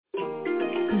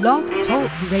Blog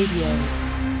Talk Radio.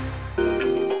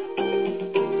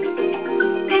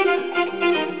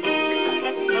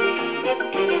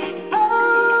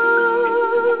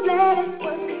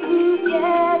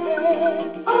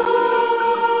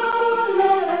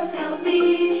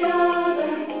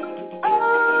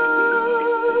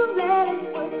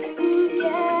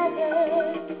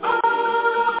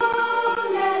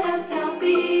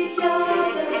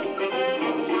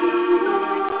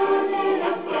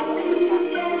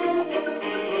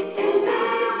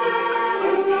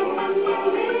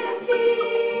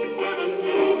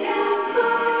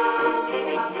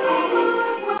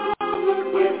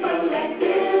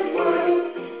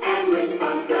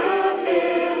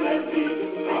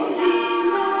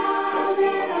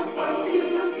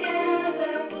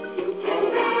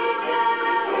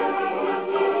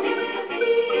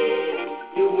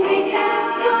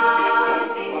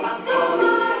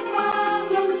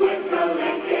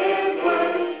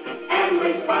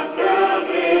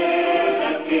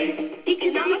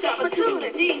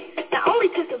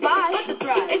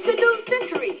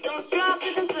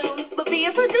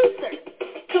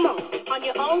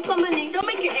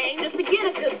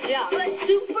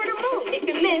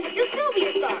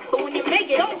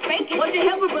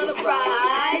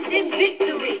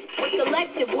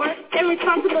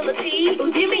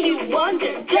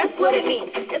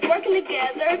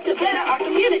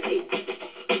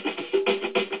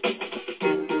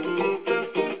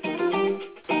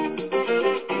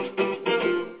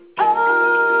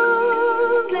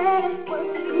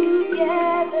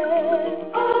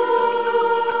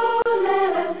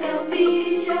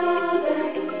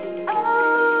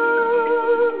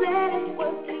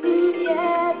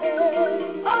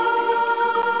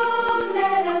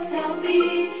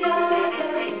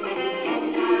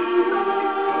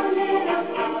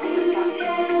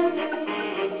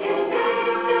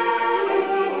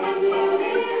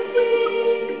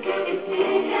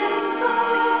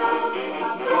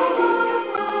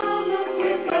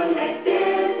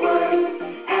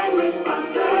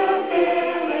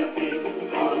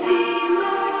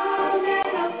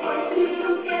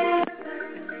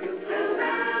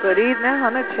 Good evening,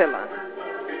 honey chillin'.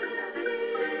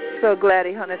 So glad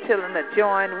you honey chillin' to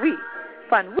join we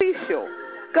from we show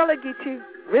Gullah Geechee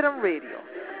Rhythm Radio.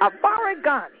 A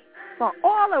Baragani from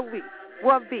all of we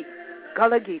will be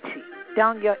Gullah Geechee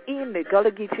down here in the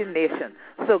Gullah Geechee Nation.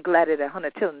 So glad that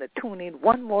honey chillin' to tune in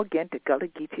one more again to Gullah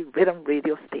Geechee Rhythm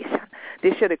Radio Station.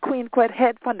 This year the Queen Quet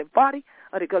head from the body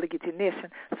of the Gullah Geechee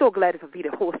Nation. So glad to be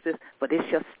the hostess for this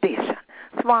your station.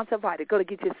 Sponsored by the Gullah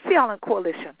Geechee Sealing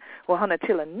Coalition, where Hunter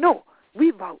Chillin know we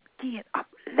about getting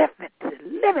upliftment to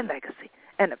living legacy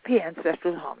and to pay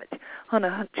ancestral homage.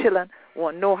 Hunter Chillin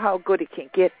want to know how good it can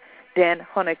get, then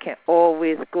Hunter can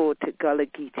always go to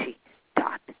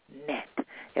GullahGeechee.net.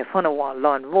 If Hunter want to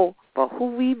learn more about who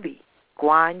we be, go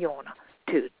on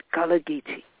to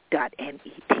GullahGeechee.net.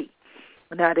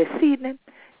 Now this evening,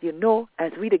 you know,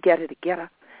 as we together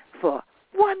for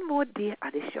one more day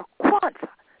of this your Kwanzaa,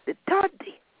 the third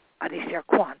day of this year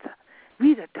Kwanzaa,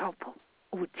 we the double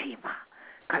Ujima,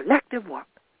 collective work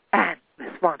and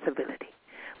responsibility.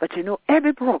 But you know,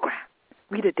 every program,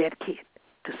 we the dedicate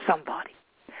to somebody.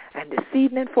 And this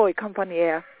evening, before we come on the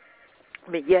air,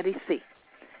 me yeti see,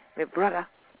 my brother,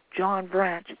 John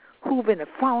Branch, who been the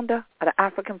founder of the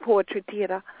African Poetry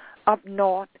Theater up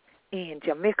north in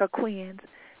Jamaica, Queens,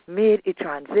 made a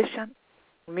transition,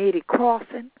 made a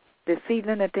crossing this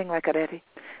evening and thing like that.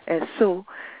 And so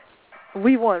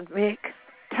we want to make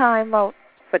time out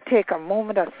for take a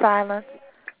moment of silence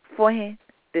for him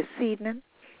this evening,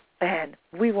 and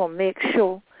we will make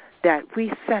sure that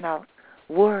we send out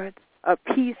words of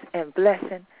peace and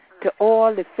blessing to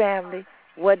all the family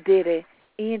what did it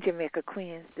in Jamaica,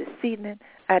 Queens this evening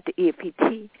at the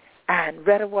APT, and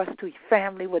rather was to his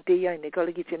family what they are in the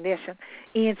Gullah Geechee Nation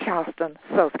in Charleston,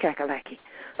 South Kakalaki.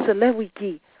 So let we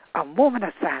give a moment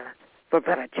of silence for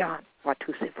Brother John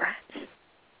Watusi Branch.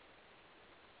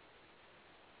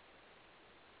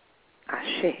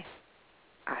 Ashe,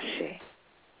 Ashe,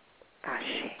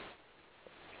 Ashe.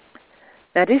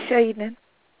 Now this your evening,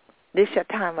 this your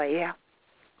time of year.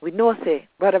 We know say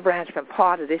Brother Branch been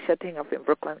part of this your thing up in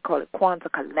Brooklyn called the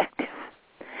Kwanzaa Collective.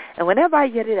 And whenever I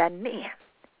hear that name,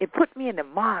 it put me in the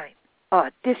mind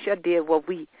of this your day where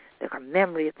we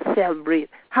commemorate, celebrate,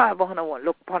 however I want to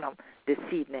look upon them this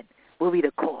evening, where we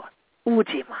the call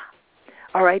Ujima.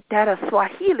 All right, that is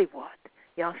Swahili word.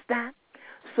 You understand?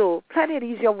 So plenty of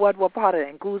these your words were part of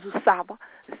the Nguzu Saba,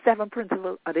 the 7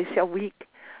 principles of this your week.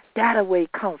 That where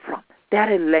it come from.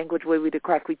 That is the language where we the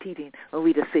crack we teaching when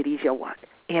we the say these your word.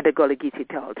 And the Gullah Geechee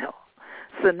tell.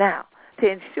 So now, to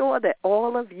ensure that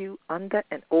all of you under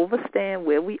and understand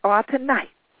where we are tonight.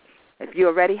 If you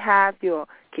already have your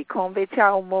Kikombe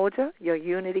Cha Umoja, your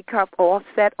unity cup all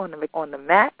set on the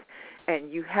mat,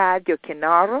 and you have your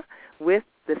Kinara with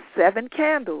the 7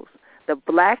 candles, the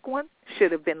black one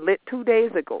should have been lit 2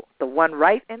 days ago. The one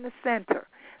right in the center,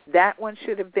 that one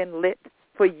should have been lit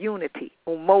for unity,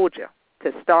 Umoja,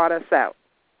 to start us out.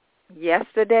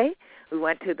 Yesterday, we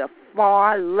went to the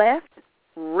far left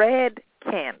red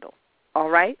candle, all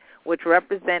right, which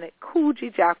represented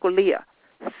Kuji Jakulia,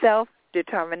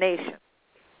 self-determination.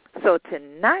 So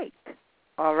tonight,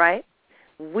 all right,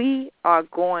 we are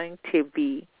going to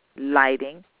be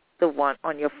lighting the one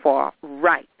on your far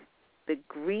right, the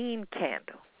green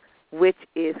candle, which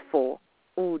is for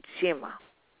Ujima,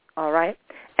 all right?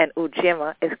 And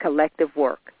Ujima is collective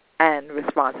work and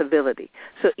responsibility.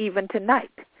 So even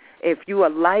tonight, if you are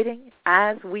lighting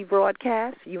as we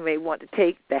broadcast, you may want to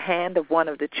take the hand of one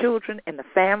of the children in the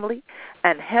family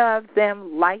and have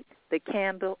them light the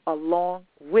candle along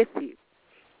with you.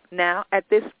 Now, at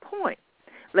this point,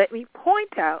 let me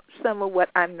point out some of what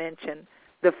I mentioned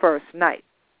the first night.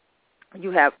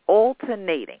 You have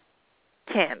alternating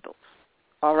candles,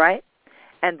 all right?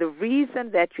 And the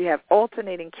reason that you have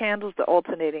alternating candles, the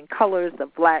alternating colors, the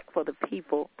black for the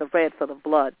people, the red for the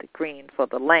blood, the green for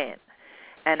the land.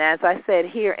 And as I said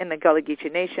here in the Gullah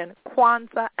Geechee Nation,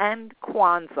 Kwanzaa and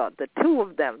Kwanzaa, the two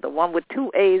of them, the one with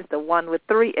 2 A's, the one with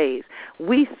 3 A's,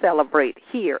 we celebrate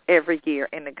here every year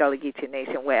in the Gullah Geechee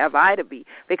Nation, wherever I to be,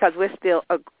 because we're still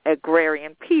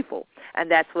agrarian people. And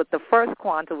that's what the first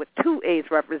Kwanzaa with 2 A's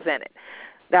represented.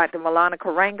 Dr. Malana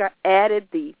Karenga added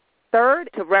the third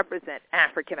to represent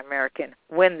African American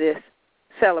when this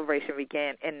celebration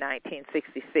began in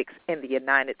 1966 in the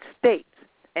United States,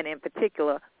 and in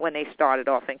particular when they started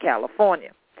off in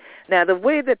California. Now, the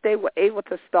way that they were able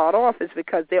to start off is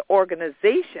because their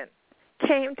organization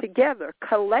came together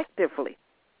collectively.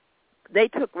 They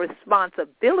took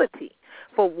responsibility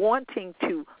for wanting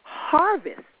to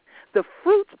harvest the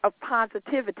fruits of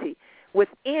positivity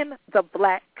within the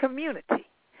black community.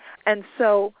 And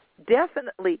so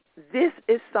definitely this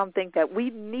is something that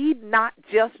we need not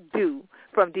just do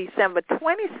from December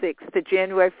 26th to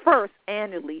January 1st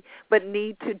annually, but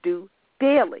need to do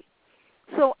daily.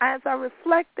 So as I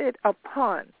reflected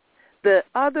upon the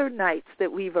other nights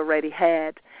that we've already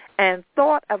had and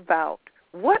thought about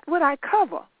what would I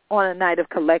cover on a night of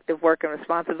collective work and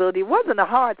responsibility, it wasn't a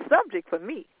hard subject for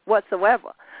me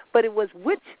whatsoever, but it was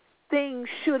which things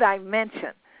should I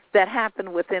mention that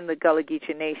happened within the Gullah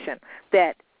Geechee Nation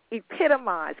that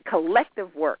epitomize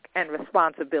collective work and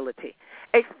responsibility,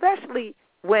 especially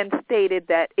when stated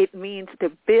that it means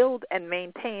to build and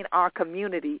maintain our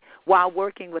community while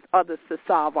working with others to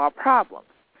solve our problems.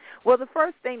 Well, the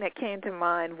first thing that came to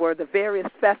mind were the various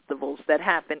festivals that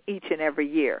happen each and every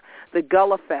year. The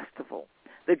Gullah Festival,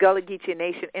 the Gullah Geechee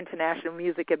Nation International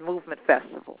Music and Movement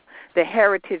Festival, the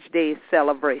Heritage Days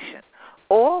celebration.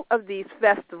 All of these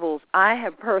festivals I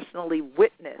have personally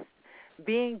witnessed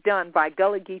being done by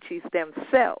Gullah Geechees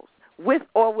themselves, with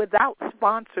or without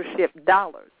sponsorship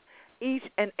dollars. Each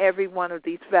and every one of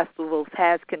these festivals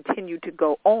has continued to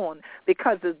go on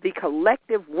because of the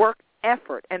collective work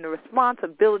effort and the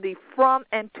responsibility from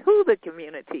and to the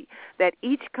community that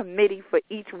each committee for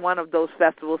each one of those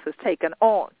festivals has taken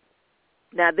on.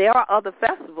 Now, there are other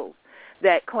festivals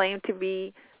that claim to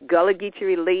be Gullah Geechee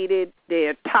related.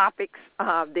 Their topics,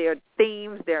 their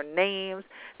themes, their names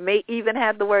may even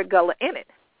have the word Gullah in it.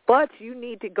 But you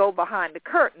need to go behind the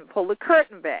curtain, pull the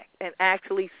curtain back, and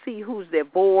actually see who's their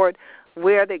board,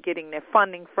 where they're getting their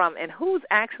funding from, and who's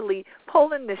actually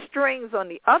pulling the strings on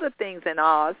the other things in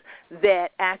Oz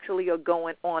that actually are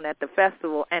going on at the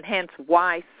festival, and hence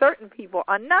why certain people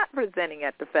are not presenting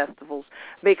at the festivals,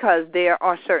 because there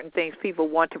are certain things people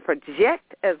want to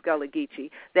project as Gullah Geechee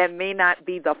that may not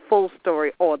be the full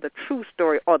story or the true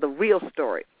story or the real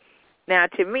story. Now,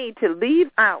 to me, to leave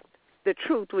out the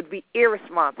truth would be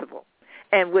irresponsible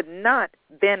and would not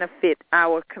benefit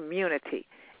our community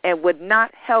and would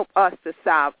not help us to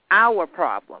solve our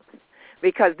problems,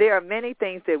 because there are many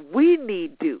things that we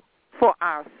need to do for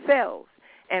ourselves.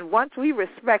 And once we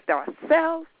respect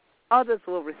ourselves, others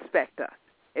will respect us.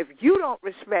 If you don't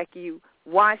respect you,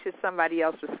 why should somebody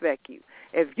else respect you?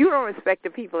 If you don't respect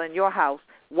the people in your house,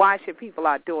 why should people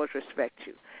outdoors respect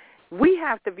you? We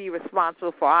have to be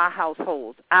responsible for our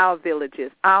households, our villages,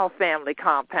 our family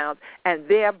compounds, and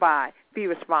thereby be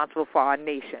responsible for our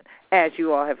nation, as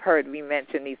you all have heard me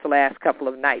mention these last couple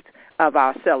of nights of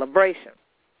our celebration.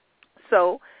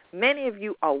 So many of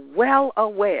you are well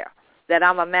aware that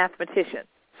I'm a mathematician,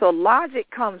 so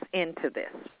logic comes into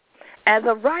this. As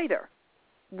a writer,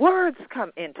 words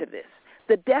come into this.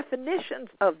 the definitions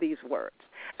of these words.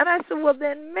 And I said, well,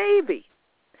 then maybe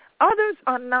others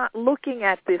are not looking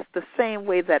at this the same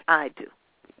way that I do.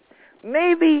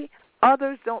 Maybe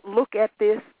others don't look at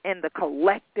this in the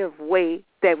collective way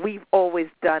that we've always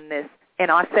done this in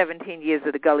our 17 years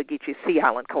of the Gullah Geechee Sea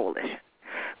Island Coalition.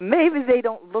 Maybe they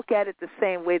don't look at it the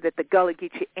same way that the Gullah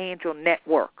Geechee Angel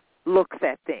Network looks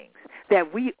at things,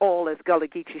 that we all as Gullah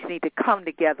Geechees need to come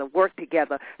together, work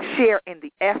together, share in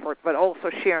the effort, but also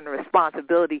share in the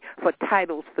responsibility for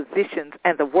titles, positions,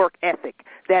 and the work ethic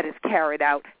that is carried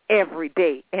out every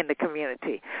day in the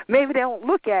community. Maybe they don't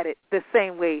look at it the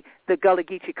same way the Gullah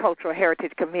Geechee Cultural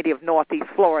Heritage Committee of Northeast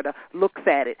Florida looks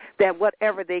at it, that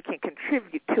whatever they can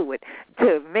contribute to it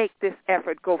to make this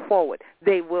effort go forward,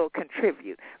 they will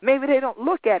contribute. Maybe they don't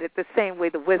look at it the same way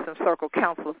the Wisdom Circle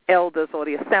Council of Elders or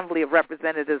the Assembly of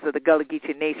Representatives of the Gullah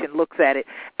Geechee Nation looks at it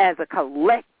as a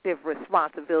collective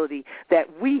responsibility that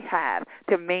we have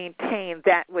to maintain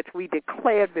that which we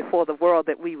declared before the world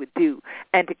that we would do,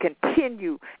 and to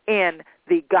continue in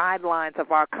the guidelines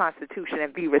of our Constitution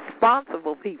and be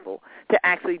responsible people to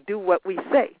actually do what we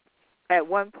say. At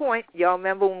one point, y'all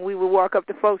remember when we would walk up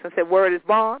to folks and say, word is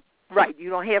bond? Right, you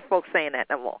don't hear folks saying that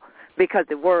no more because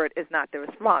the word is not their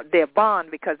response. They're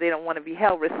bond because they don't want to be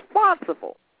held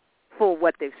responsible for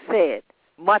what they've said,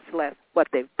 much less what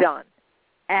they've done.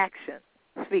 Action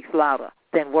speaks louder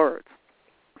than words.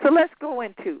 So let's go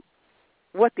into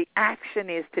what the action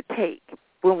is to take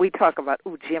when we talk about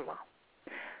Ujima.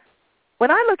 When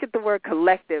I look at the word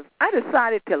collective, I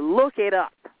decided to look it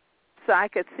up so I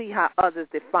could see how others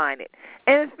define it.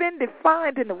 And it's been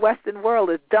defined in the Western world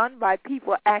as done by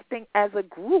people acting as a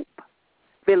group,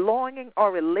 belonging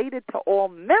or related to all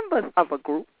members of a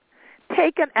group,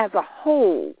 taken as a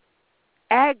whole,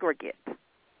 aggregate.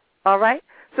 All right?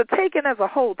 So taken as a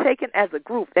whole, taken as a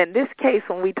group. In this case,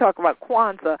 when we talk about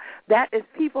Kwanzaa, that is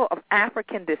people of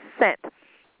African descent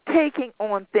taking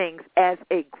on things as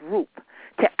a group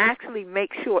to actually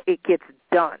make sure it gets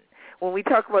done. When we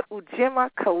talk about Ujima,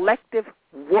 collective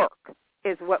work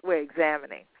is what we're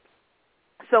examining.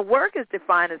 So work is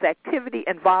defined as activity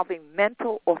involving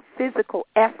mental or physical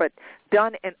effort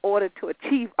done in order to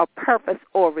achieve a purpose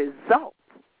or result.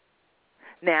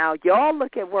 Now, y'all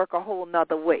look at work a whole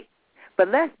nother way, but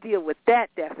let's deal with that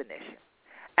definition.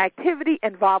 Activity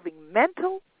involving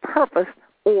mental purpose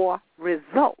or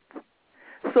result.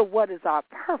 So what is our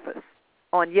purpose?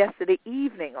 On yesterday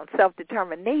evening on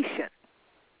self-determination,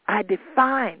 I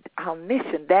defined our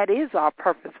mission. That is our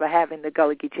purpose for having the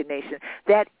Gullah Geechee Nation.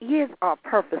 That is our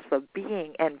purpose for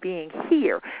being and being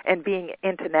here and being an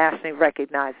internationally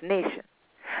recognized nation.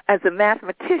 As a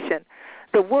mathematician,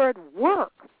 the word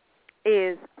work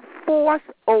is force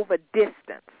over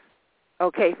distance.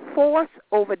 Okay, force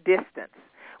over distance.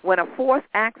 When a force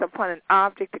acts upon an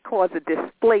object to cause a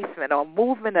displacement or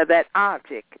movement of that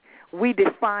object, we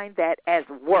define that as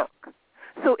work.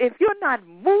 So if you're not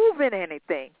moving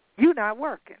anything, you're not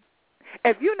working.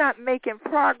 If you're not making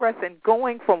progress and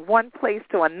going from one place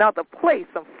to another place,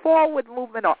 some forward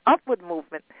movement or upward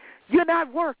movement, you're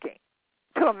not working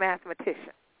to a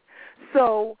mathematician.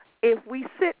 So if we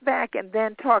sit back and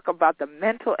then talk about the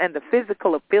mental and the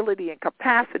physical ability and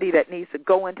capacity that needs to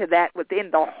go into that within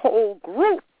the whole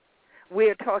group,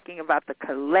 we're talking about the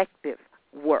collective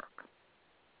work.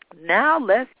 Now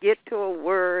let's get to a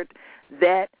word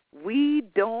that we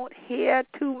don't hear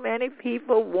too many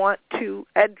people want to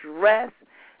address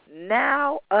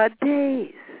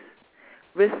nowadays: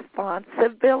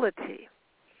 responsibility.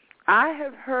 I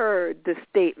have heard the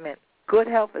statement, good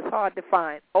health is hard to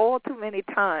find, all too many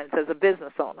times as a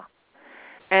business owner.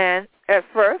 And at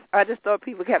first, I just thought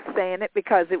people kept saying it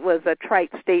because it was a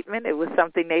trite statement. It was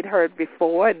something they'd heard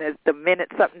before, and the minute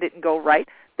something didn't go right,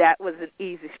 that was an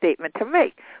easy statement to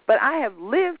make. But I have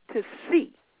lived to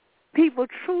see people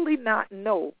truly not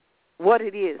know what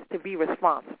it is to be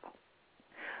responsible.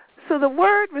 So the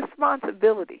word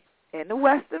responsibility in the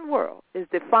Western world is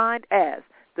defined as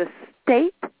the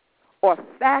state or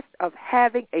fact of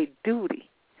having a duty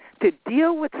to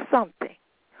deal with something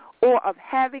or of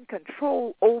having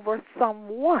control over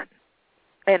someone.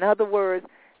 In other words,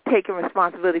 taking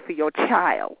responsibility for your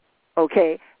child,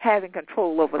 okay, having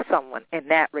control over someone in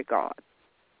that regard.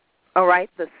 All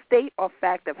right, the state or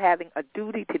fact of having a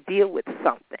duty to deal with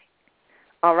something.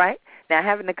 All right, now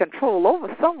having the control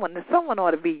over someone, then someone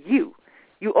ought to be you.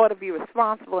 You ought to be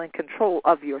responsible and control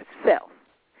of yourself.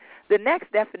 The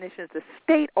next definition is the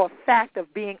state or fact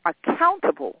of being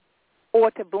accountable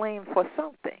or to blame for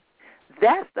something.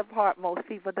 That's the part most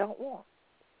people don't want.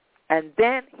 And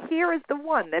then here is the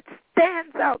one that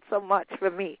stands out so much for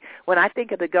me when I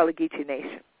think of the Gullah Geechee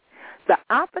Nation. The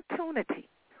opportunity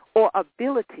or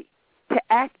ability to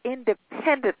act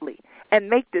independently and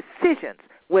make decisions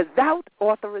without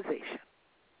authorization.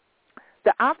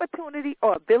 The opportunity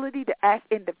or ability to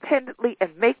act independently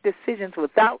and make decisions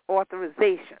without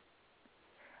authorization.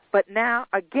 But now,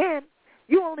 again,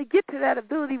 you only get to that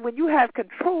ability when you have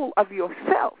control of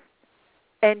yourself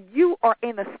and you are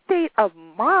in a state of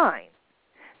mind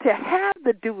to have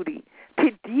the duty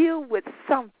to deal with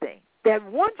something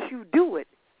that once you do it,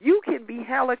 you can be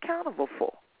held accountable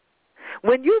for.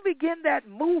 When you begin that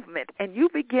movement and you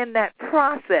begin that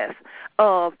process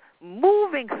of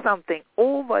moving something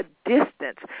over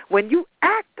distance, when you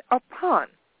act upon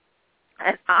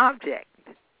an object,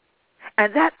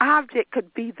 and that object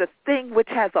could be the thing which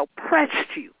has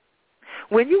oppressed you,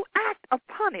 when you act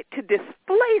upon it to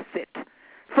displace it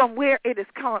from where it is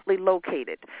currently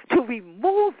located, to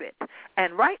remove it,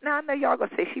 and right now I know y'all going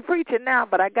to say, she preaching now,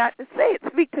 but I got to say it,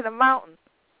 speak to the mountain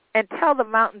and tell the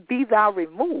mountain, be thou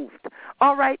removed.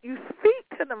 All right, you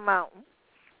speak to the mountain,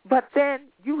 but then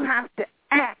you have to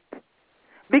act,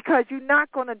 because you're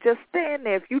not going to just stand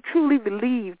there. If you truly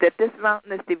believe that this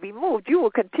mountain is to be moved, you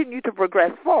will continue to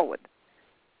progress forward,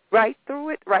 right through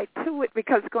it, right to it,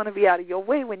 because it's going to be out of your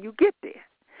way when you get there.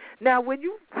 Now, when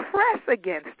you press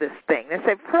against this thing, they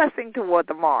say pressing toward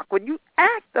the mark, when you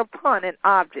act upon an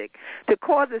object to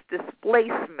cause its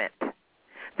displacement,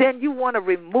 then you want to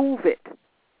remove it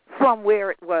from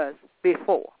where it was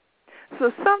before.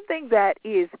 So something that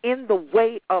is in the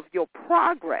way of your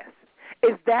progress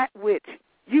is that which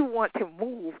you want to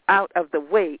move out of the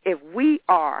way if we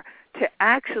are to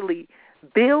actually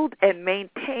build and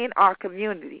maintain our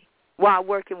community while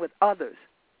working with others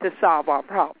to solve our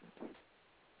problems.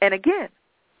 And again,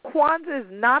 Kwanzaa is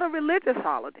not a religious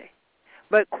holiday,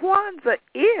 but Kwanzaa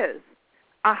is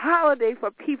a holiday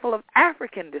for people of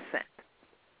African descent.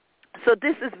 So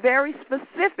this is very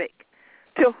specific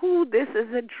to who this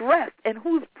is addressed and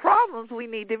whose problems we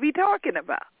need to be talking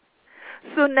about.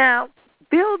 So now,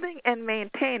 building and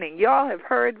maintaining. Y'all have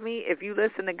heard me, if you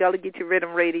listen to Gullah Geechee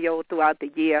Rhythm Radio throughout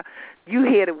the year, you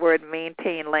hear the word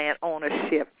maintain land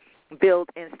ownership, build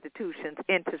institutions,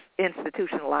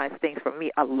 institutionalize things from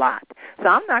me a lot. So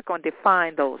I'm not going to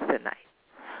define those tonight.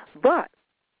 But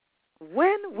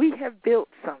when we have built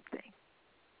something,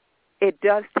 it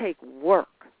does take work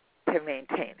to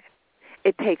maintain it.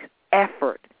 It takes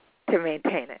effort to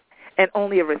maintain it. And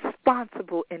only a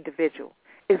responsible individual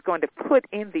is going to put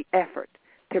in the effort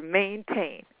to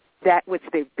maintain that which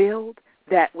they build,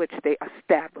 that which they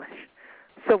establish.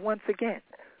 So once again,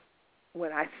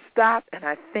 when I stop and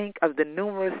I think of the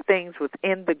numerous things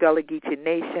within the Gullah Geechee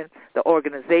Nation, the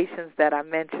organizations that I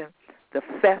mentioned, the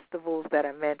festivals that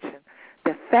I mentioned,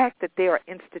 the fact that there are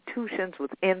institutions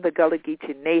within the Gullah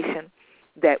Geechee Nation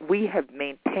that we have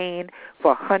maintained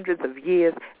for hundreds of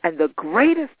years, and the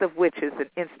greatest of which is an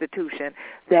institution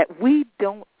that we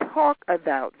don't talk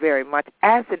about very much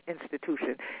as an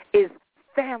institution, is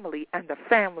family and the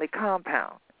family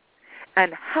compound,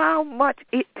 and how much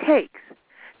it takes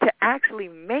to actually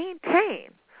maintain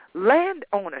land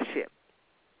ownership,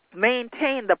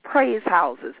 maintain the praise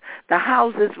houses, the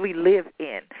houses we live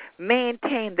in,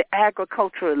 maintain the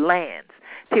agricultural lands,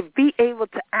 to be able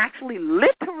to actually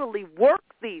literally work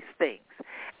these things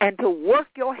and to work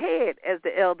your head, as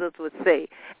the elders would say,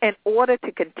 in order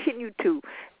to continue to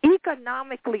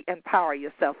economically empower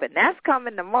yourself. And that's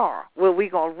coming tomorrow, where we're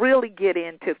going to really get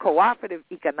into cooperative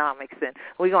economics, and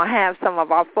we're going to have some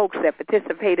of our folks that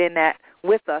participate in that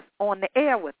with us on the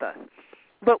air with us.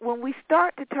 But when we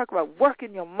start to talk about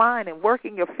working your mind and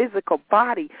working your physical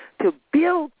body to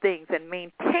build things and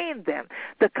maintain them,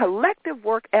 the collective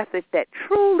work ethic that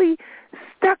truly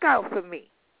stuck out for me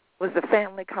was the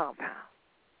family compound.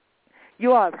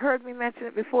 You all have heard me mention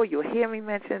it before. You'll hear me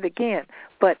mention it again.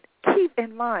 But keep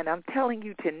in mind, I'm telling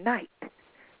you tonight,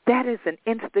 that is an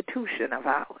institution of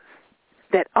ours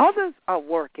that others are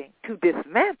working to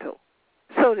dismantle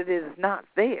so that it is not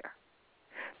there.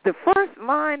 The first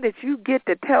mind that you get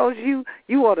that tells you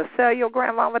you ought to sell your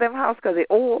grandmama them house because they're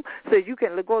old so you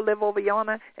can go live over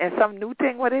yonder and some new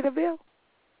thing what it'll build,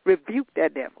 rebuke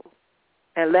that devil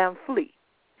and let him flee.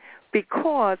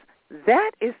 Because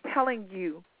that is telling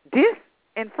you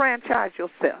disenfranchise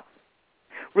yourself.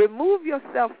 Remove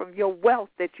yourself from your wealth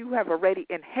that you have already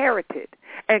inherited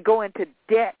and go into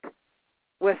debt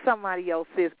where somebody else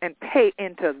is and pay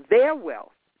into their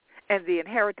wealth and the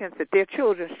inheritance that their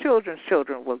children's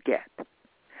children will get.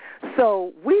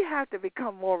 So we have to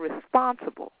become more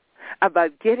responsible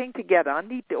about getting together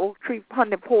underneath the oak tree,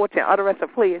 on the porch, and other rest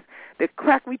of place to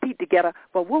crack we teeth together.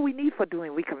 But what we need for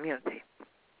doing we community.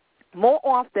 More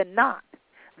often than not,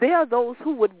 there are those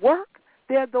who would work.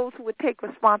 There are those who would take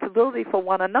responsibility for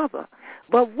one another.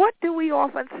 But what do we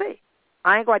often see?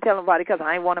 I ain't going to tell nobody because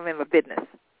I ain't want them in my business.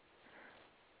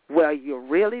 Well, you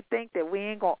really think that we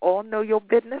ain't going to all know your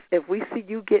business if we see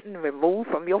you getting removed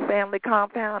from your family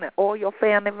compound and all your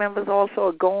family members also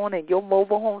are gone and your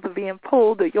mobile homes are being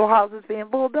pulled or your house is being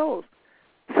bulldozed?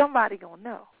 Somebody going to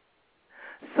know.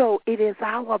 So it is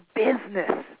our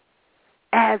business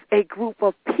as a group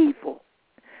of people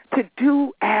to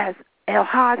do as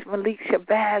El-Hajj Malik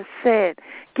Shabazz said,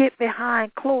 get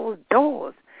behind closed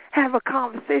doors, have a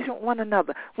conversation with one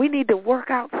another. We need to work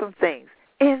out some things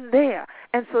in there,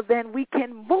 and so then we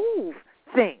can move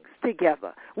things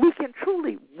together. We can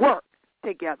truly work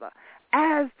together.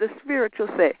 As the spiritual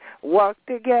say, work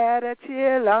together,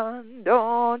 children,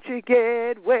 don't you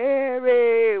get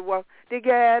weary. Work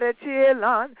together,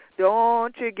 children,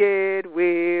 don't you get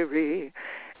weary.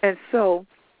 And so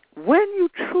when you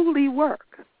truly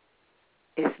work,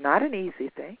 it's not an easy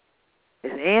thing.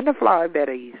 It's in the flower bed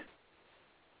of ease.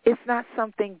 It's not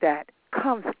something that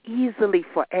comes easily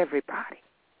for everybody.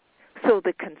 So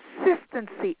the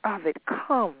consistency of it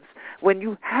comes when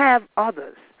you have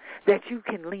others that you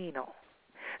can lean on,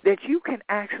 that you can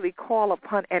actually call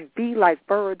upon and be like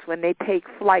birds when they take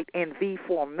flight in V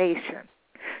formation.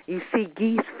 You see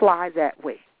geese fly that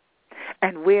way.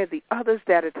 And where the others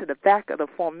that are to the back of the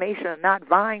formation are not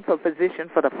vying for position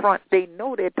for the front, they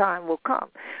know their time will come.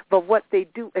 But what they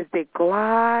do is they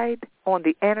glide on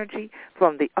the energy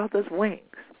from the other's wings.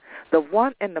 The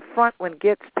one in the front, when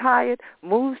gets tired,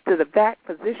 moves to the back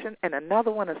position, and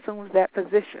another one assumes that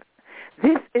position.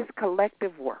 This is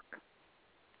collective work.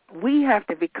 We have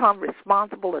to become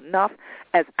responsible enough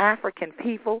as African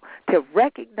people to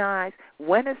recognize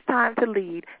when it's time to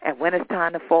lead and when it's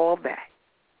time to fall back.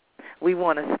 We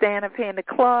want to stand up here in the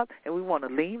club, and we want to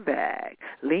lean back,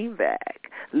 lean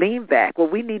back, lean back. Well,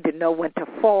 we need to know when to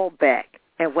fall back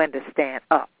and when to stand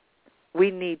up. We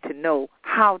need to know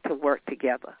how to work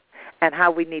together and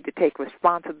how we need to take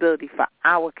responsibility for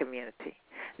our community,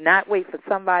 not wait for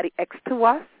somebody next to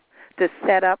us to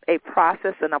set up a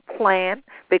process and a plan,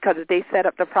 because if they set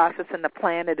up the process and the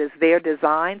plan, it is their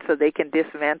design, so they can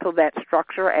dismantle that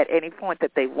structure at any point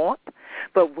that they want.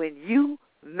 But when you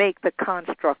make the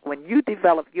construct, when you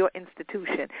develop your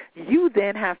institution, you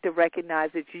then have to recognize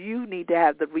that you need to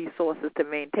have the resources to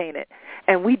maintain it.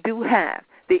 And we do have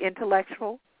the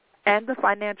intellectual and the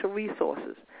financial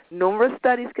resources. Numerous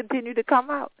studies continue to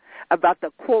come out about the,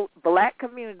 quote, black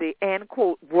community, end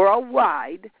quote,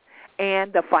 worldwide,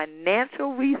 and the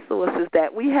financial resources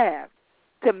that we have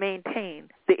to maintain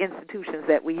the institutions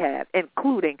that we have,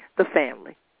 including the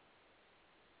family.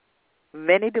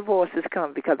 Many divorces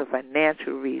come because of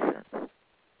financial reasons,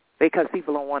 because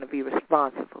people don't want to be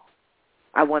responsible.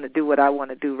 I want to do what I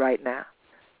want to do right now.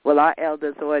 Well, our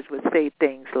elders always would say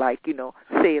things like,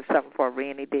 save something for a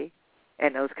rainy day,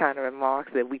 and those kind of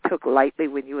remarks that we took lightly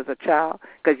when you was a child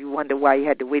because you wonder why you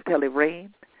had to wait till it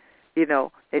rained. They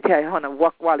tell you, honey,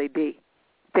 walk while it day,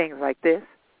 things like this.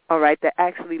 All right, that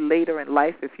actually later in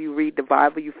life, if you read the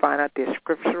Bible, you find out they're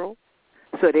scriptural.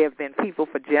 So there have been people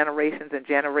for generations and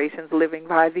generations living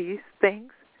by these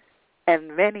things,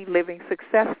 and many living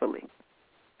successfully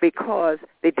because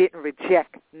they didn't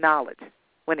reject knowledge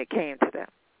when it came to them.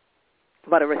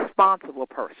 But a responsible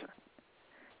person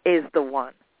is the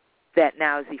one that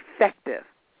now is effective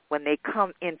when they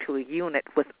come into a unit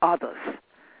with others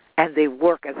and they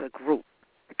work as a group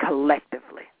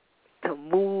collectively to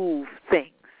move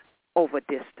things over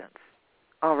distance.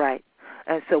 All right?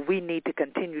 And so we need to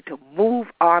continue to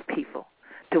move our people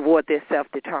toward their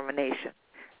self-determination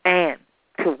and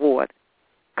toward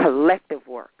collective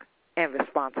work and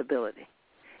responsibility.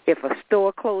 If a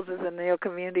store closes in your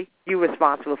community, you're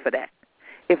responsible for that.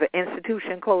 If an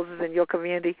institution closes in your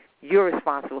community, you're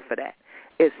responsible for that.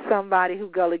 If somebody who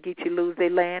Gullah Geechee lose their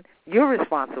land, you're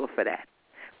responsible for that,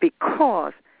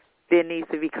 because there needs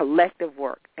to be collective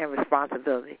work and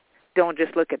responsibility. Don't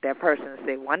just look at that person and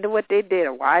say, wonder what they did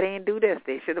or why they didn't do this.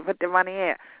 They should have put their money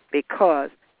in, because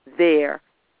there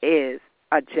is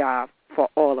a job for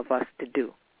all of us to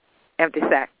do. Empty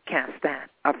sack can't stand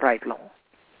upright long.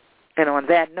 And on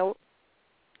that note,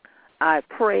 I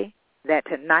pray that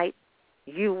tonight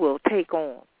you will take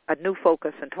on a new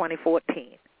focus in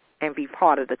 2014 and be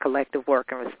part of the collective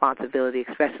work and responsibility,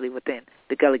 especially within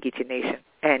the Gullah Geechee Nation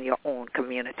and your own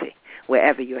community,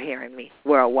 wherever you're hearing me,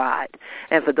 worldwide.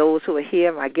 And for those who are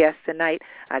here, my guests tonight,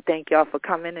 I thank y'all for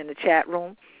coming in the chat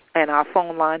room. And our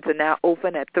phone lines are now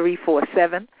open at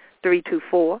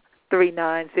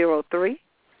 347-324-3903,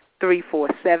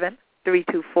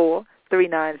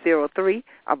 347-324-3903,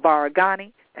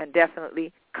 Abaragani, and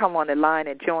definitely come on the line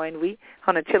and join we.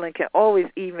 Hunter Chillin can always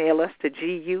email us to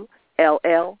GULLGEECO@AOL.com.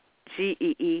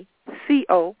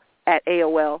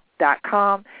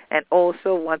 gullah-geechee.com. And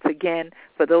also, once again,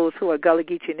 for those who are Gullah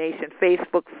Geechee Nation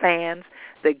Facebook fans,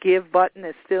 the give button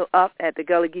is still up at the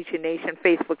Gullah Geechee Nation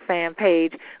Facebook fan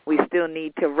page. We still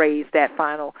need to raise that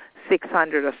final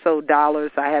 $600 or so.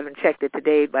 I haven't checked it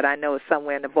today, but I know it's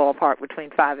somewhere in the ballpark between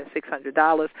 $500 and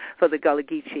 $600 for the Gullah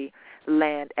Geechee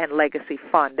Land and Legacy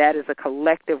Fund. That is a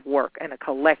collective work and a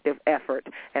collective effort,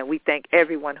 and we thank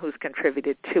everyone who's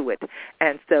contributed to it.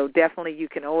 And so definitely you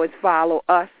can always follow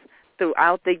us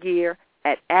throughout the year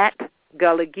at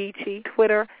Gullah Geechee,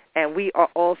 Twitter, and we are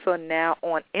also now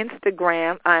on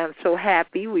Instagram. I am so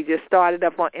happy. We just started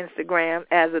up on Instagram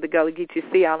as of the Gullah Geechee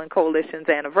Sea Island Coalition's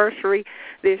anniversary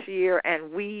this year,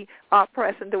 and we are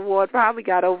pressing toward, probably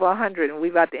got over 100, and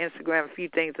we've got to Instagram a few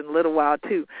things in a little while,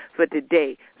 too, for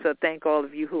today. So thank all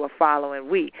of you who are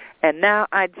following And now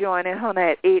I join in Hannah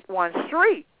at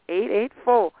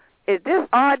 813-884. Is this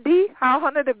RD? How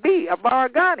Hannah to be?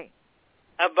 Abaragani?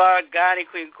 Abaragani,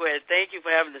 Queen Quet. Thank you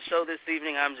for having the show this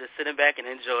evening. I'm just sitting back and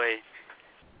enjoying.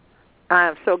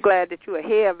 I'm so glad that you are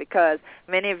here because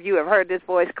many of you have heard this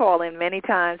voice call in many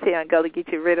times here on Gullah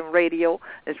Geechee Rhythm Radio.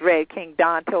 It's Red King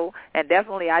Donto, and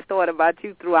definitely I thought about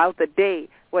you throughout the day.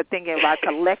 We're thinking about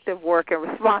collective work and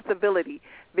responsibility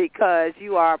because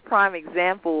you are a prime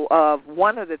example of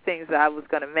one of the things that I was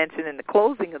going to mention in the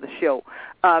closing of the show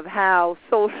of how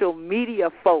social media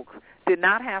folks do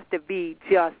not have to be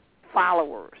just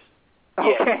followers,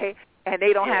 okay? Yes. And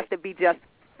they don't have to be just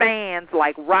fans,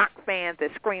 like rock fans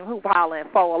that scream, hoop, holler,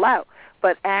 and fall out,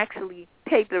 but actually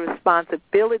take the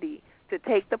responsibility to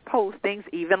take the postings,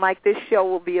 even like this show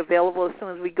will be available as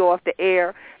soon as we go off the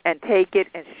air, and take it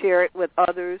and share it with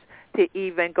others to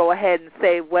even go ahead and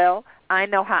say, well, I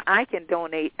know how I can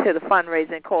donate to the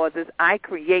fundraising causes. I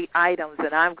create items,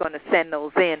 and I'm going to send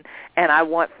those in, and I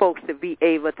want folks to be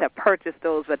able to purchase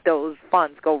those, but those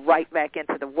funds go right back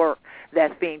into the work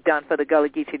that's being done for the Gullah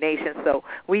Geechee Nation. So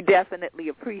we definitely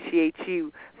appreciate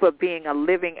you for being a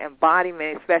living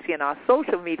embodiment, especially in our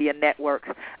social media networks,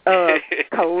 of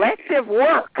collective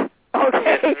work.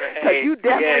 Okay, because you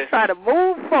definitely try to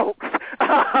move folks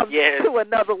to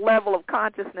another level of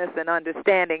consciousness and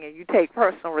understanding, and you take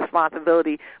personal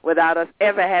responsibility without us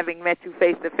ever having met you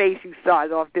face to face. You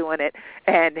started off doing it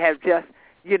and have just,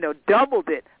 doubled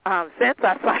it since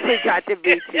I finally got to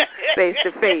meet you face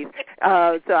to face.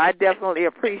 So I definitely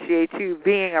appreciate you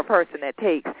being a person that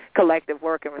takes collective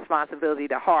work and responsibility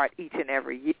to heart each and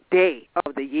every day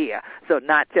of the year. So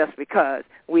not just because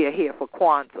we are here for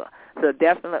Kwanzaa. So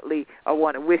definitely I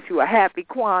want to wish you a happy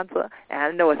Kwanzaa, and I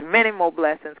know it's many more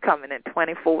blessings coming in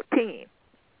 2014.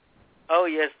 Oh,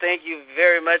 yes, thank you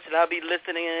very much, and I'll be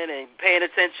listening in and paying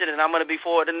attention, and I'm going to be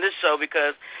forward in this show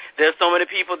because there's so many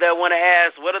people that want to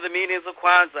ask, what are the meanings of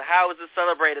Kwanzaa? How is it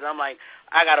celebrated? I'm like,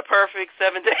 I got a perfect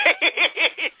 7 days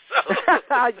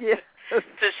to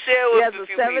share with a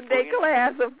few people. Yes, a 7-day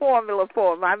class and formula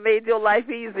for them. I made your life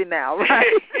easy now,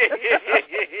 right?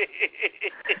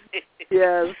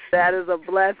 Yes, that is a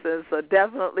blessing, so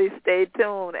definitely stay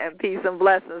tuned, and peace and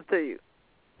blessings to you.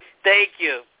 Thank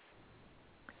you.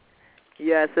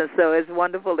 Yes, and so it's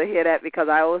wonderful to hear that because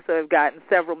I also have gotten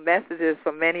several messages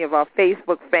from many of our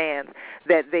Facebook fans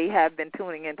that they have been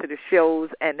tuning into the shows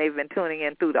and they've been tuning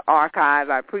in through the archive.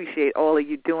 I appreciate all of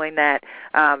you doing that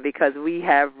because we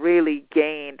have really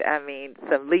gained,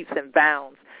 some leaps and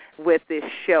bounds with this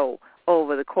show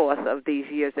over the course of these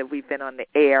years that we've been on the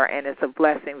air, and it's a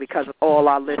blessing because of all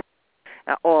our listeners.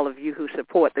 All of you who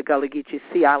support the Gullah Geechee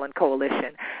Sea Island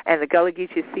Coalition. And the Gullah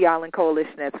Geechee Sea Island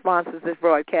Coalition that sponsors this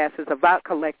broadcast is about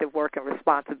collective work and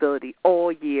responsibility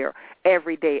all year,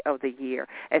 every day of the year,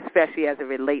 especially as it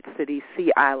relates to these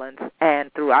sea islands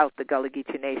and throughout the Gullah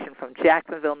Geechee Nation from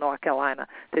Jacksonville, North Carolina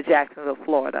to Jacksonville,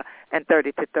 Florida, and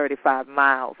 30 to 35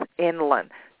 miles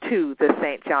inland to the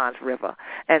St. Johns River.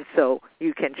 And so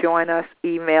you can join us,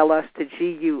 email us to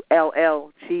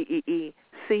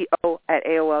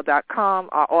gullgeeco@AOL.com.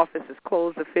 Our office is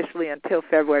closed officially until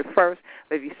February 1st,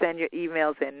 but if you send your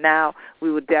emails in now, we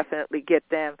will definitely get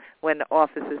them when the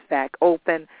office is back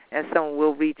open, and someone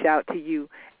will reach out to you.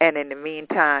 And in the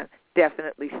meantime,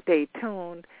 definitely stay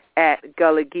tuned at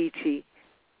Gullah Geechee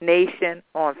Nation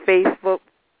on Facebook,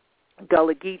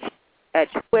 Gullah Geechee at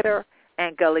Twitter,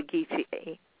 and Gullah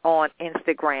Geechee on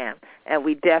Instagram. And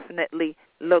we definitely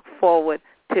look forward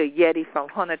to Yeti from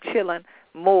Hunter Chillin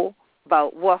more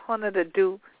about what Hunter to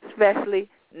do, especially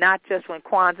not just when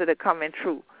Kwanzaa to coming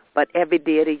true, but every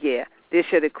day of the year. This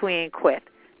is the Queen Quet.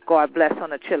 God bless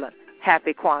Hunter Chillin.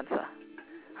 Happy Kwanzaa.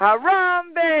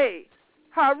 Harambe!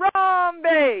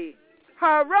 Harambe!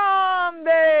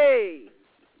 Harambe!